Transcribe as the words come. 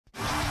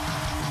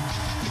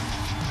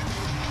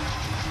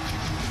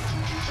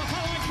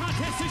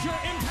is your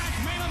Impact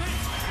main event,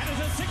 and is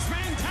a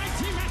six-man tag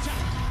team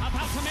matchup.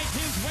 About to make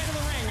his way to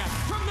the ring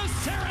from the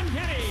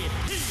Serengeti,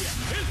 he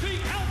is the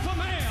alpha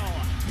male,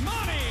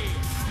 Monty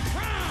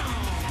Brown.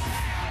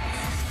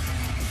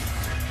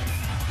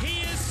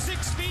 He is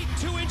 6 feet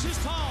 2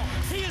 inches tall.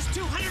 He is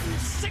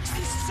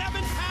 267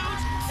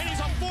 pounds, and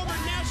he's a former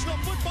National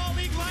Football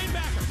League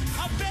linebacker,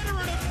 a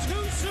veteran of 2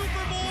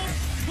 Super Bowls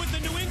with the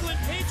New England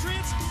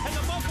Patriots and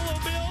the Buffalo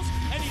Bills,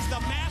 and he's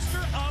the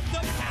master of the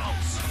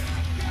pounce.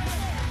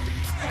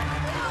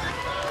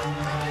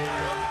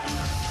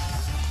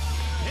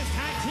 His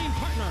tag team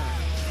partner,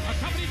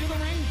 accompanied to the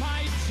ring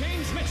by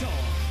James Mitchell.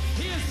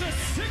 He is the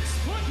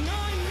 6'9"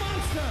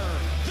 monster.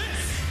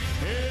 This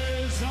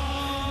is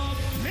a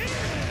Miz.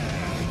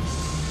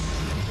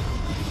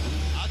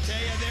 I'll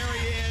tell you, there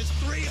he is,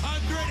 350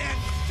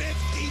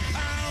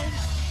 pounds,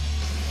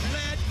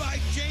 led by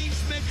James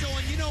Mitchell.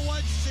 And you know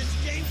what? Since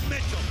James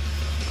Mitchell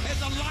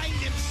has aligned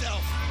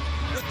himself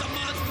with the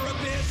Monster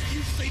Abyss,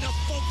 you've seen a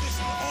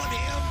focus on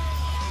him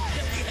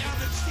that we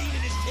haven't seen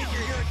in his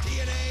tenure here at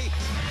TNA.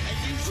 And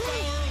you saw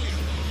earlier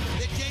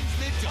that James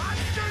Mitchell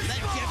let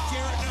Jeff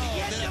Jarrett know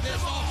that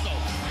Abyss also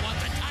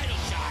wants a title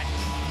shot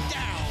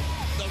down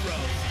the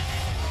road.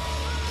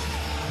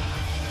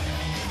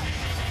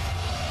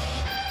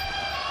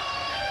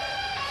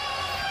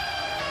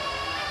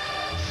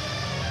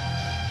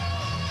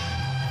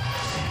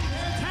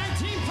 Tag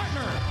team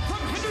partner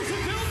from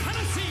Hendersonville,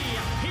 Tennessee.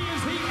 He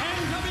is the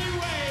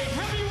NWA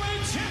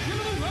Heavyweight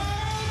Champion of the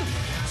World,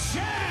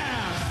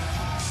 Jeff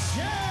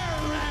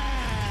Jarrett.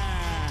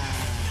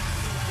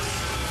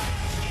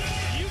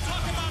 You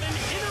talk about an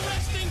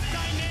interesting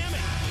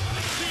dynamic.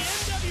 The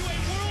NWA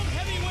World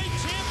Heavyweight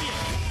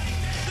Champion,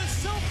 the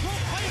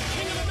self-proclaimed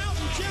King of the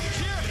Mountain, Jeff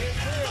Jarrett,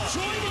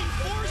 joining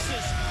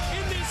forces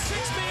in this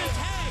six-man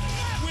tag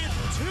with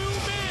 2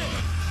 men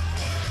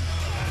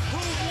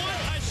who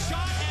want a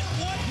shot at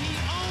what he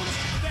owns,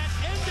 that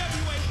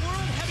NWA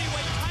World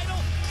Heavyweight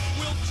title.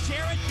 Will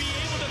Jarrett be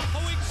able to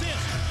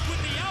coexist with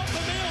the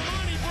alpha male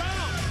Monty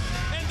Brown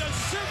and the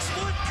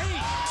 6'8",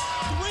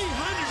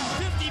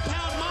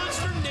 350-pound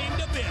monster named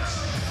Abyss?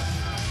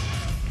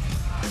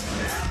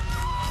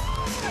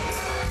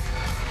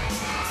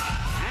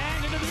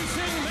 And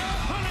introducing the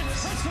opponent,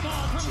 first of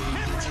all, from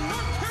Cameron,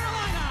 North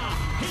Carolina.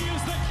 He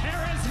is the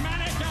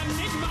charismatic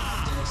enigma,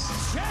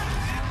 Jeff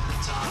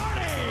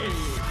Hardy.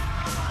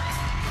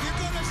 You're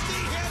going to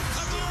see him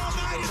tomorrow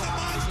night in the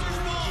Monsters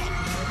Ball,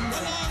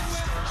 along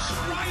with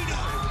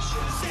Rhino,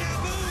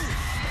 Sabu,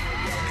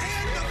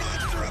 and the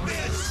Monster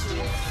Abyss.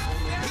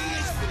 He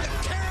is the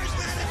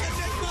charismatic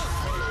enigma.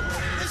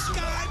 This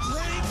guy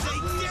brings a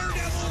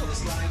daredevil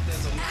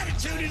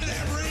attitude into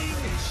that ring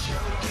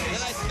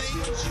that I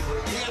think the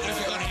others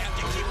are going to have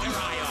to keep their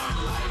eye on.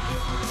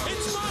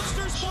 It's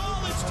Monsters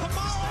Ball. It's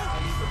tomorrow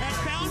at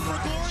Bound for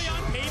Glory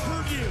on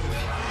pay-per-view.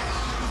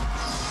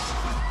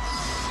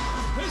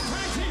 His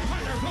tag team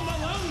partner from the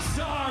Lone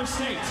Star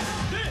State.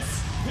 This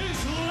is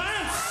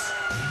Lance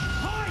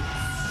Hoyt.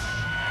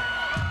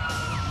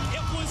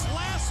 It was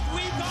last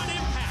week on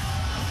Impact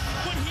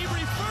when he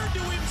referred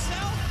to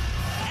himself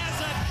as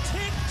a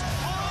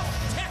ticked-off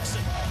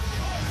Texan.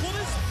 Well,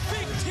 this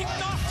big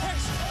ticked-off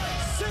Texan,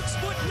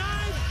 6'9",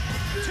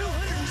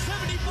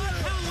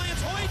 275-pound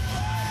Lance Hoyt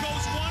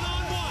goes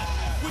one-on-one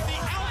with the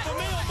alpha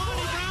male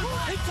Monty Brown.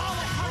 It's all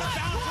a part of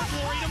Bound for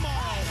Glory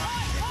tomorrow.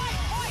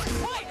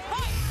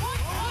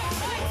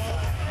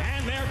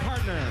 And their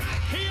partner,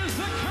 he is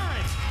the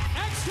current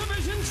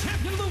X-Division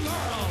Champion of the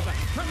World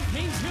from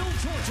Gainesville,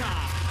 Georgia.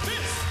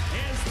 This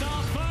is the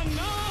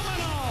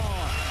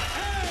phenomenal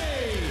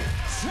AJ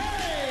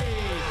Styles.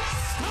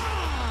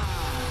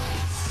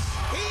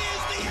 He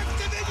is the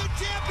X-Division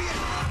champion,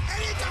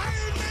 and it's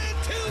Iron Man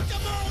 2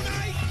 tomorrow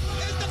night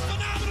as the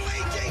phenomenal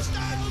AJ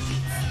Styles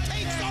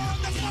takes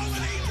on the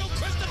fallen angel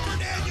Christopher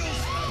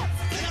Daniels.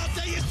 And I'll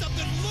tell you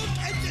something, look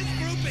at this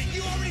grouping.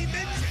 You already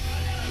mentioned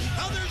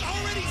how there's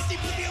already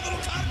seems to be a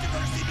little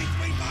controversy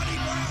between Monty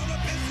Brown,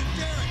 Abyss, and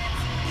Jarrett.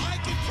 I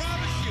can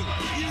promise you,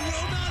 you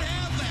will not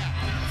have that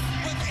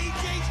with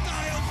AJ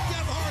Styles,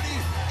 Jeff Hardy,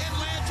 and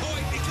Lance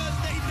Hoyt, because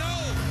they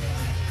know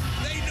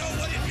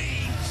what it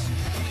means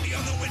to be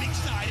on the winning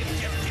side if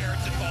Jeff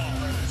Jarrett's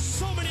involved.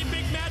 So many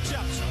big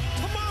matchups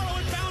tomorrow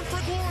at Bound for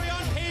Glory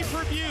on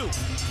pay-per-view.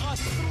 A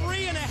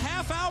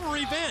 3.5-hour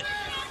event.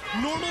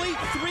 Normally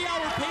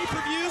 3-hour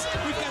pay-per-views.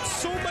 We've got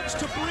so much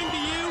to bring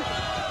to you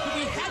that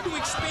we had to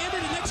expand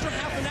it an extra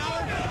half an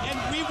hour, and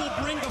we will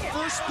bring the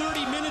first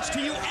 30 minutes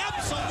to you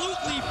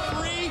absolutely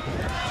free.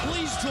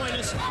 Please join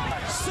us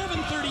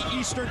 7:30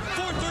 Eastern,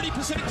 4:30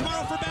 Pacific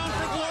tomorrow for Bound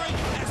for Glory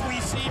as we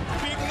see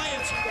Big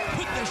Lance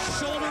put the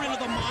shoulder into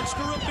the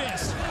Monster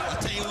Abyss. I'll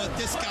tell you what,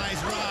 this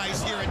guy's rise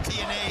here at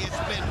TNA has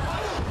been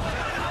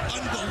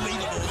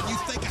unbelievable. When you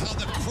think of how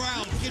the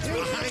crowd gets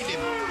behind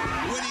him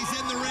when he's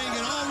in the ring,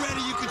 and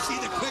already you can see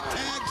the quick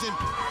tags, and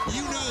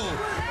you know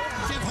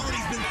Jeff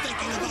Hardy's been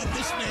thinking about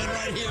this man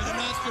right here, the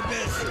Monster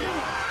Abyss,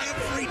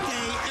 every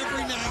day,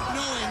 every night,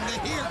 knowing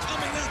that here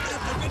coming up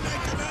after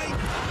midnight tonight,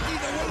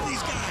 neither one of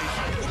these guys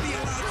will be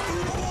allowed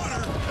through the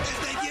water as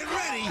they get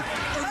ready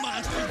for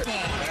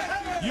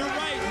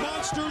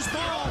Monsters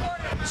Ball,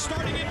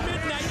 starting at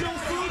midnight. No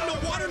food, no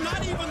water, not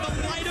even the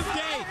light of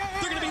day.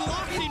 They're going to be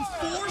locked in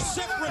 4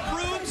 separate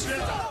rooms,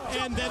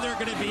 and then they're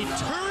going to be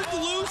turned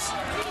loose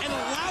and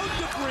allowed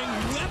to bring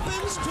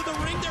weapons to the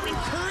ring. They're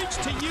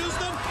encouraged to use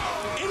them.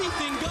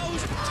 Anything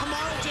goes.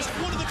 Tomorrow, just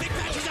one of the big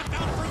matches at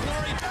Bound for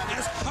Glory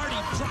as Hardy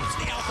drops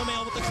the alpha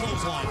male with the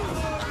clothesline.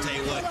 I'll tell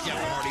you what, Jeff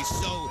Hardy,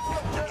 so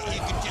you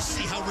can just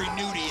see how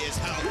renewed he is,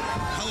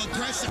 how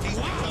aggressive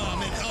he's become,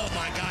 and oh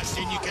my gosh,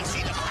 then you can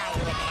see the power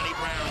of Monty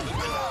Brown, who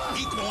can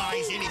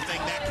equalize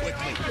anything that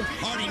quickly.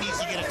 Hardy needs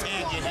to get a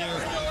tag in here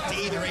to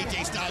either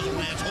AJ Styles or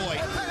Lance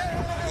Hoyt,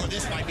 or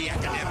this might be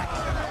academic.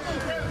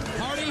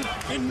 Hardy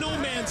in no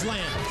man's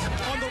land,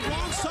 on the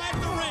wrong side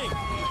of the ring,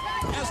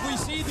 as we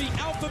see the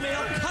alpha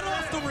male cut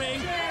off the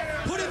ring,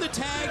 put in the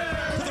tag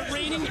to the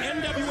reigning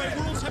NWA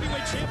World's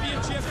Heavyweight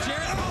Champion, Jeff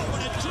Jarrett. Oh,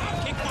 what a drop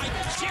kick by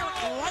Jarrett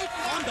right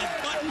on the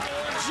button.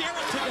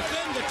 Jarrett to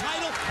defend the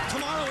title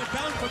tomorrow at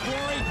Bound for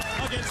Glory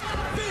against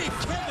Big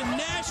Kevin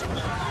Nash.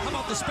 How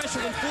about the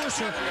special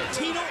enforcer,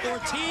 Tito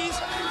Ortiz,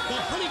 the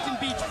Huntington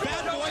Beach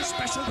Bad Boy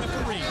special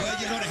referee? Well,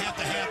 you're going to have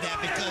that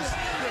because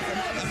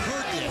I've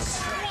heard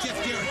this. Jeff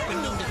Jarrett's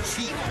been known to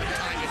cheat from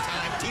time to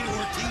time. Tito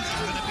Ortiz is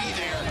going to be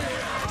there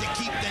to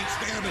keep things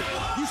fair, but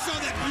you saw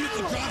that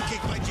beautiful drop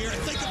kick by Jarrett.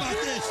 Think about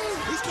this.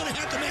 He's going to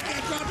have to make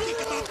that drop kick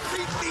about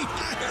 3 feet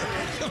higher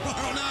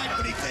tomorrow night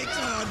when he takes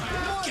on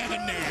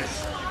Kevin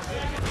Nash.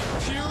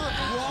 Pure,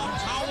 raw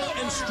power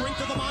and strength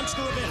of the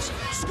Monster Abyss.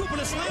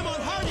 Scooping a slam on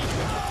Hardy.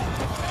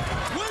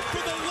 Went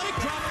for the leg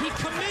drop. He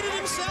committed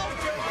himself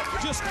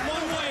just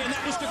one way, and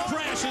that was to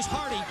crash as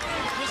Hardy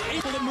was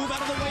able to move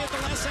out of the way at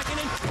the last second,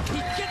 and he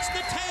gets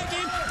the tag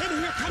in, and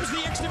here comes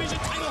the X Division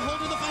title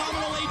holder, the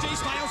phenomenal AJ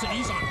Styles, and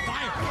he's on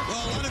fire. Well,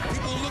 a lot of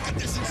people look at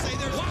this and say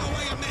there's no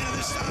way a man of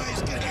this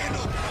size can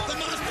handle the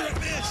Monster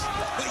Abyss,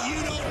 but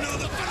you don't know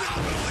the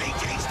phenomenal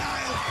AJ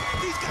Styles.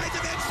 These guys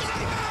have had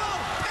something.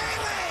 Oh,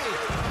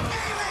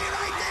 Bailey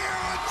right there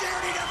on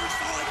Jarrett. He never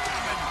saw it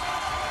coming.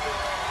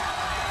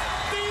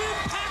 The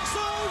Impact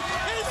Zone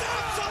is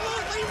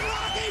absolutely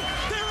rocking.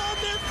 They're on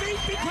their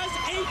feet because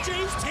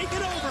AJ's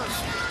taken over.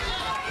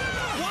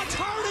 Watch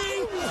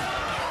Hardy.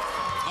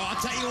 Oh,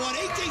 I'll tell you what,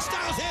 AJ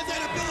Styles has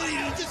that ability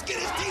to just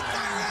get his teeth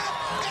fired up,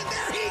 and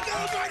there he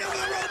goes right over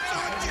the ropes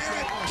on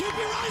Jarrett. Keep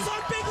your eyes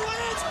on Big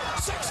Lance,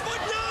 6'9",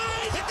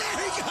 And there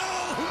he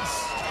goes.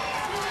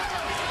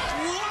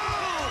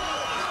 Wow!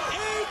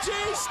 AJ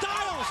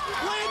Styles,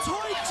 Lance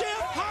Hoyt,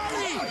 Jeff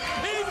Hardy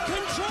in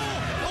control.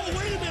 Oh,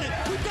 wait a minute,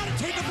 we've got to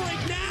take a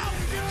break now.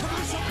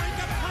 Commercial break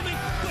upcoming,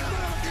 but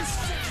more of your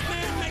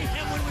 6-man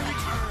mayhem when we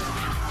return.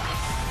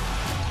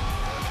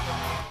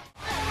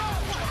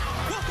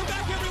 Welcome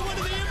back, everyone,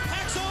 to the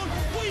Impact Zone.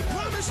 We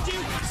promised you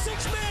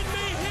 6-man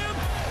mayhem,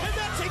 and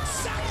that's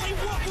exactly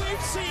what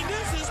we've seen.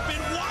 This has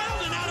been wild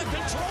and out of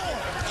control.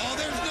 Oh,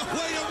 there's no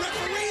way to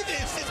referee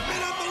this. It's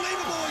been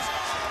unbelievable.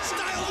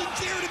 Styles and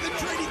Jarrett have been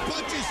trading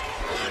punches.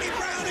 Monty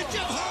Brown and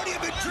Jeff Hardy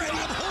have been trading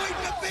them. Hoyt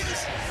and Abyss.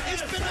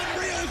 It's been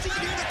unreal. As you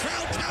can hear the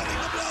crowd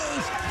counting the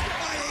blows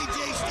by AJ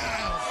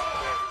Styles.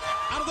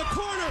 Out of the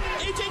corner,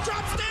 AJ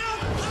drops down.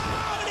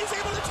 Oh, and he's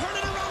able to turn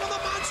it around on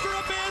the Monster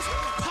Abyss.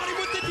 Caught him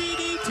with the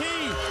DDT.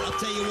 I'll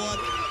tell you what,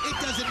 it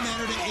doesn't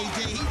matter to AJ.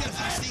 He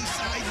doesn't see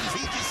sizes.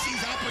 He just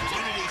sees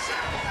opportunities.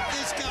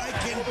 This guy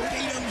can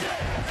beat them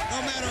no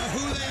matter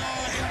who they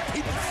are, and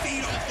people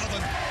feed off of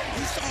him.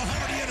 You saw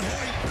Hardy and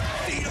Hoyt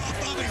feed off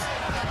of him.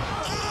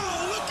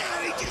 Oh, look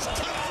out. He just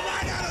comes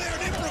right out of there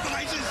and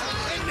improvises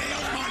and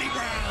nails Monty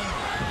Brown.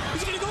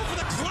 He's going to go for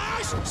the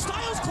clash.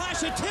 Styles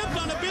clash attempt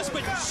on Abyss,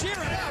 but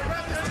Jarrett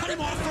cut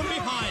him off from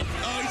behind.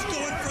 Oh, he's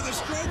going for the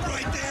stroke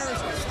right there.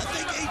 I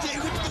think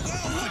AJ went to the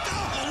well.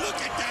 Look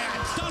at that.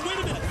 Don, wait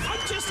a minute.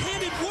 I've just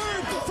handed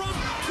word from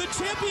the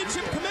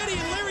Championship Committee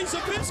and Larry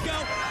Zbyszko.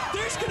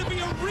 There's going to be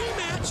a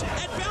rematch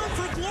at Bound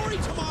for Glory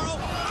tomorrow.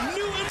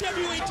 New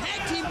NWA Tag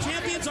Team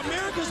Champions,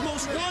 America's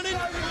Most Wanted.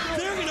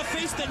 They're going to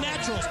face the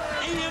Naturals.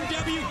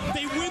 AMW,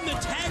 they win the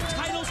tag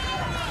titles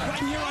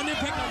right here on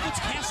Impact. Now, what's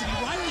Cassidy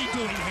Riley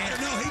doing I here?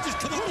 don't know. He just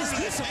come up with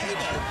this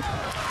table.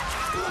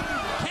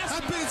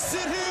 I've been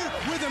sit here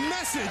with a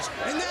message,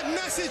 and that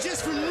message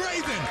is from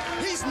Raven.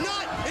 He's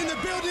not in the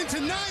building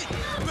tonight,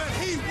 but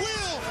he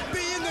will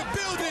be in the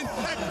building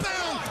at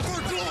Bound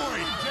for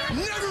Glory.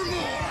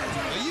 Nevermore.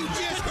 Well, you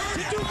just heard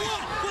To it. do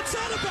what? What's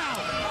that about?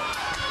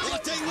 Well,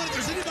 I'll tell you what, if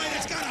there's anybody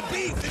that's got a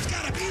beef, it's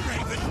got to be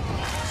Raven.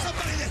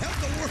 Somebody that held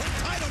the world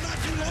title not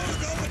too long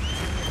ago,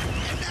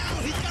 and now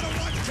he's got to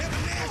watch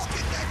Kevin Nash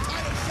get that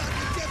title shot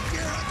with Jeff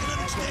Jarrett. I can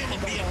understand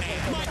him being mad.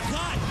 My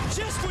God,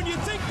 just when you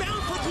think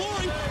Bound for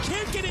Glory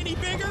can't get any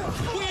bigger,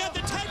 we have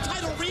the tag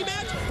title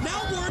rematch. Now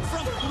word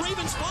from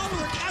Raven's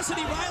follower,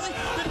 Cassidy Riley,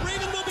 that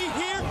Raven will be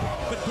here.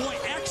 But boy,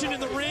 action in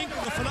the ring,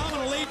 the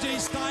phenomenal AJ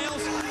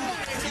Styles.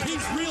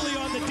 He's really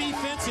on the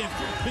defensive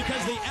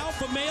because the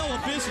alpha male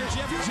Abyss and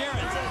Jeff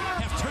Jarrett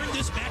have turned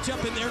this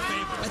matchup in their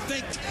favor. I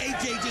think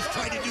AJ just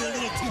tried to do a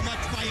little too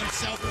much by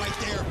himself right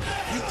there.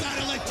 You got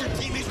to let your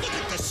teammates look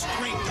at the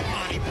strength of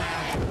Monty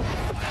Brown.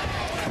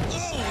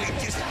 Oh, he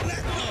just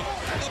let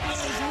the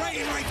blows right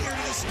there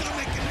to the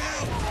stomach, and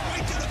now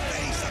right to the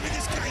face.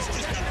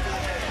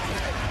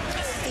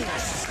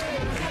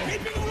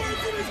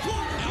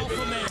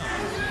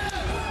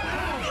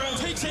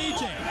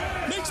 attacks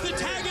AJ, makes the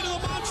tag into the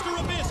Monster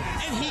Abyss,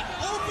 and he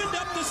opened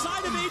up the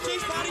side of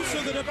AJ's body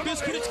so that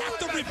Abyss could attack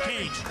the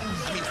ribcage.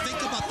 I mean, think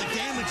about the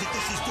damage that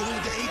this is doing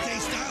to AJ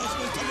Styles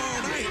with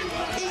tomorrow night.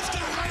 He's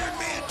got Iron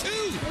Man 2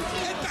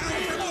 and Bound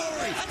for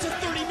Glory. That's a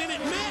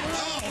 30-minute match.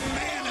 Oh,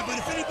 man, but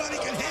if anybody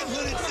can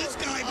handle it, it's this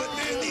guy. But,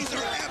 man, these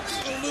are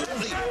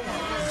absolutely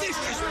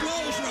vicious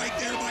blows right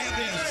there by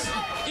Abyss.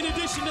 In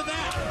addition to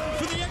that,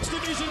 for the X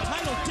Division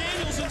title,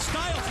 Daniels and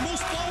Styles,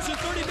 most falls in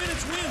 30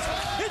 minutes wins.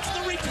 It's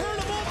the return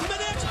of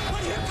Ultimate X,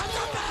 but here comes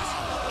Abyss.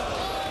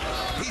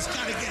 He's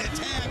got to get a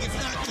tag, if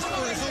not just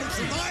for his own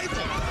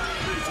survival.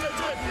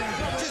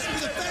 Just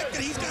for the fact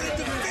that he's got to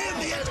defend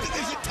the X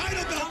Division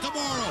title belt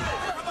tomorrow.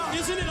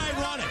 Isn't it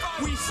ironic?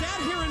 We sat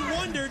here and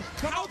wondered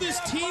how this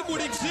team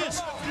would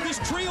exist. This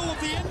trio of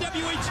the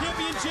NWA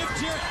Championship,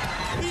 Jarrett,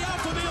 the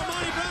Alpha Male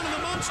Monty Brown, and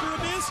the Monster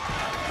Abyss.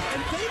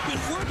 And they've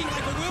been working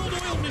like a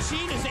well-oiled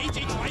machine as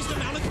AJ tries to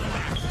mount a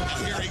comeback. Oh,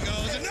 here he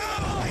goes. And no!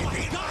 Oh,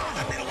 my God!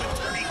 The middle and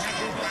turning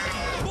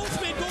around. Both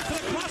men go for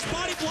the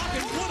cross-body block,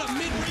 and what a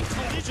mid-ring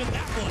collision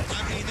that was.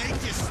 I mean, they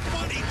just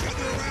spun each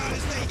other around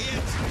as they hit.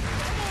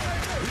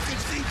 You can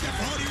see Jeff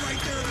Hardy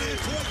right there, man.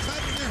 Hoyt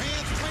clapping their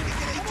hands, trying to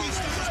get AJ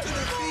Styles to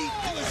their feet,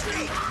 to his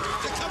feet,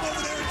 to come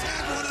over there and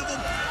tag one of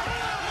them.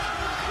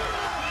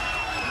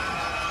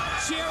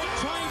 Jarrett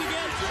trying to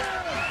get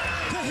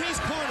to his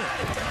corner.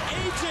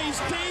 AJ's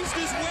dazed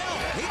as well.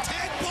 He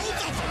tagged both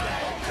of them.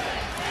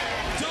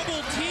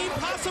 Double team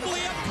possibly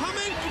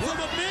upcoming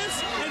from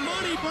Abyss and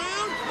Monty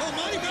Brown. Oh,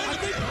 Monty Brown. I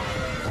think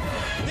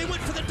they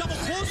went for the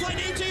double clothesline.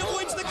 AJ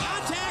avoids the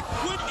contact,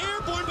 went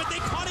airborne, but they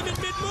caught him in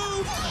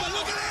mid-move. But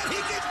look at that. He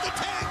gets the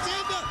tags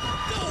in to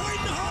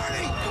Hoyt and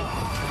Hardy.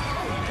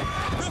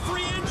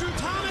 Referee Andrew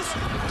Thomas,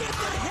 get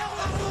the hell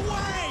out of the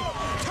way.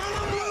 Turn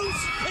him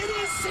loose. It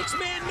is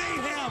six-man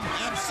mayhem.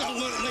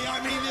 Absolutely. I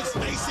mean, let's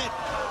face it.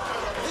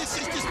 This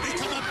has just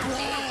become a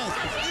brawl.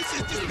 This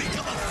has just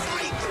become a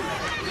fight.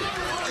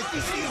 As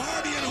you see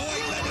Hardy and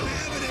Hoyt let him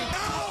have it.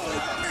 Oh,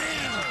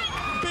 man.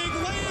 Big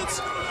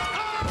Lance.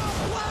 Oh,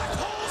 black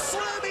hole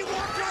slam. He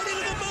walked right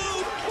into the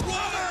move. 1,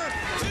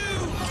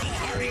 2.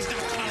 Hardy's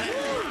not coming.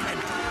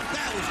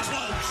 That was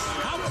close.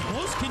 How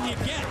close can you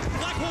get?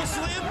 Black hole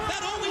slam.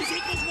 That always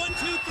equals 1,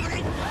 2,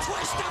 3.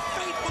 Twist of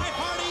fate by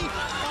Hardy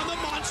on the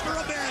Monster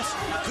Abyss.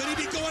 Could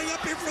he be going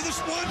up here for the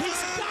swan?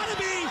 He's gotta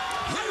be.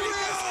 Here he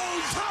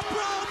goes. Top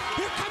rope.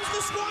 Here comes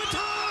the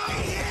swanton.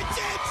 He hits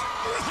it.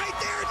 Right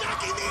there,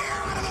 knocking the air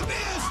out of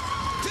Abyss.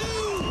 2.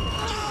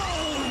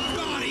 Oh,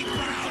 Monty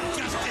Brown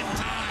just in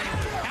time.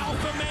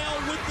 Alpha Male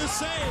with the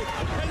save.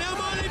 And now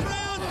Monty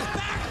Brown,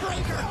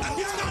 backbreaker.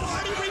 He's got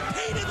Hardy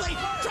repeatedly.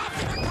 Dropped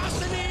him across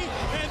the knee.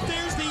 And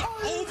there's the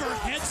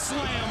overhead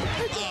slam.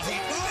 He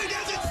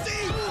doesn't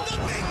see the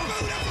big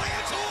boot of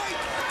Lance Hoyt.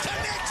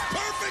 Connects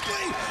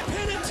perfectly.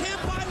 Pin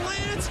attempt by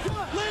Lance.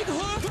 Leg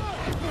hook.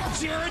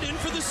 Jarrett in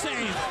for the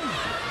save.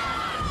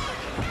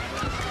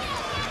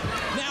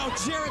 Now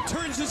Jarrett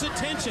turns his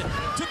attention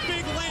to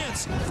Big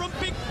Lance from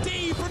Big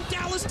D from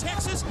Dallas,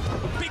 Texas.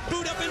 Big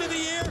boot up into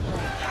the air.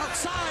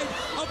 Outside,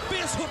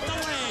 Abyss hooked the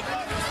leg.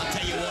 I'll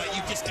tell you what,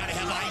 you just got to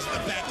have eyes in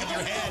the back of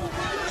your head.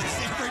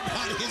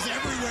 Everybody is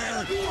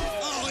everywhere.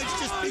 Oh, it's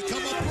just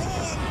become a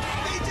brawl.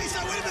 AJ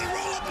said, wait a minute,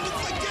 roll up. It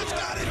looks like Jeff's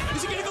got it.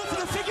 Is he going to go for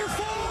the figure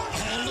 4?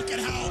 Oh, look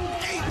at how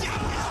AJ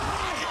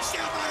gets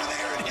shot out of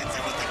there and hits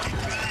him with the kick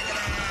to the leg of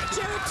the head.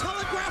 Jarrett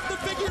telegraphed the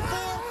figure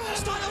 4.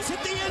 Styles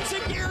hit the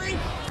enziguri.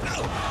 No.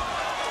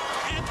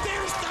 And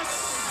there's the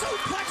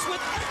suplex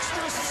with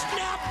extra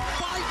snap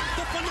by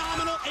the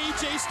phenomenal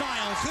AJ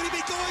Styles. Could he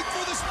be going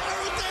for the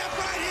spiral tap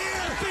right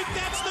here? I think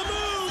that's the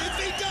move. If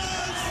he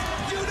does,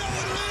 you know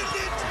it'll end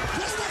it.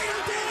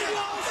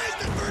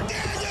 Christopher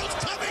Daniels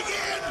coming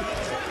in.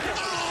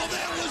 Oh,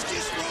 that was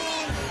just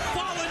wrong.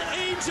 Fallen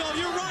Angel,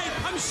 you're right.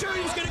 I'm sure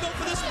he was going to go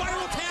for the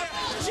spiral tap.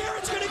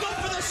 Jarrett's going to go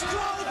for the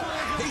stroke.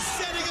 He's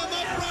setting him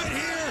up right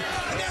here.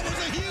 And that was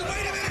a huge,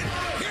 wait a minute.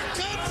 Here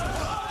comes,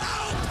 oh,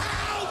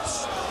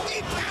 pounce.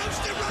 He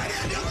pounced it right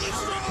into the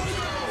stroke.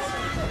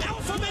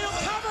 Alpha Male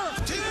cover.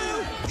 2.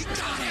 He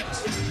got it.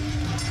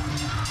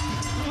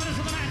 What is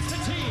the match?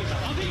 The team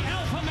of the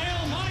Alpha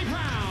Male Monty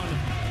Brown,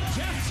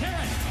 Jeff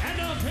Jarrett,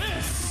 and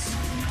Abyss.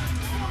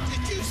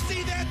 Did you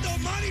see that, though?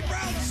 Monty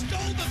Brown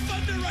stole the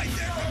thunder right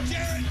there from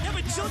Jarrett. Yeah,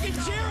 but look at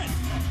Jarrett.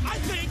 I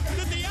think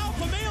that the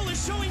Alpha Male is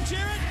showing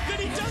Jarrett that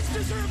he does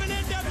deserve an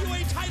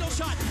NWA title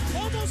shot.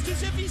 Almost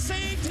as if he's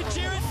saying to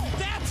Jarrett,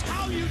 that's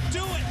how you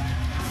do it.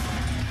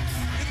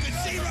 You can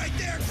see right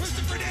there,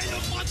 Christopher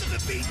Daniels wants him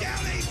to beat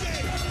down AJ.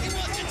 He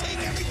wants to take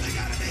everything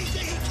out of AJ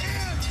he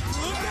can.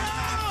 Look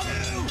out!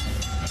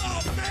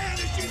 Oh, man,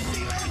 as you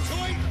see Lance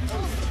Hoyt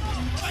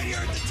right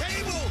here at the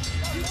table.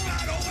 You've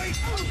got Hoyt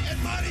and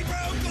Monty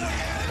Brown going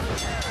at it.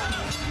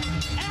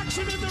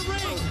 Action in the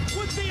ring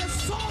with the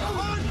assault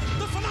on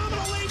the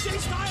phenomenal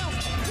AJ Styles,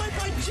 led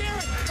by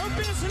Jarrett,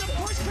 Abyss, and of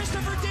course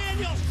Christopher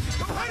Daniels.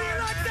 How do you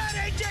like that,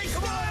 AJ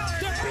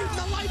Styles? They're beating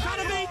the life out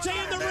of AJ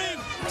in the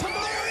ring.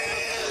 There he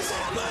is.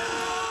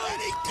 And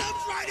he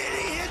comes right in,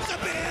 he hits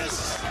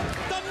Abyss.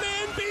 The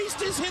man beast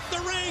has hit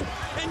the ring.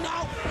 And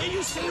now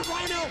you see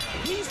Rhino.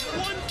 He's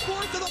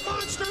 1/4 of the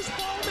Monsters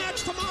Ball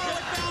match tomorrow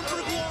at Bound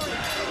for Glory.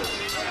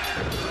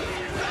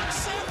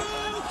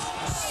 Sabu,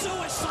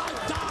 suicide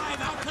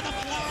dive out to the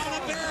floor on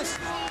Abyss.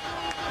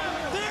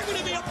 They're going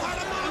to be a part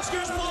of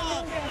Monsters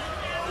Ball.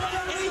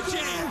 AJ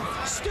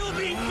still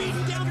being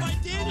beaten down by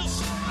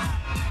Daniels.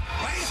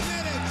 Wait a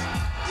minute.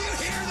 You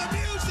hear the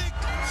music.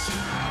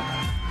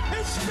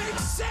 It's Big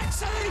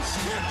Sexy.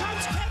 Here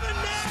comes Kevin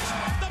Nash,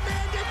 the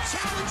man that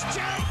challenged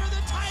Jarrett for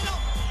the title.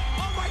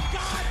 Oh my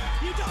God,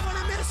 you don't want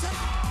to miss it.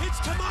 It's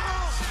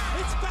tomorrow.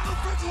 It's Bound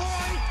for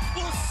Glory.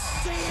 We'll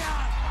see ya.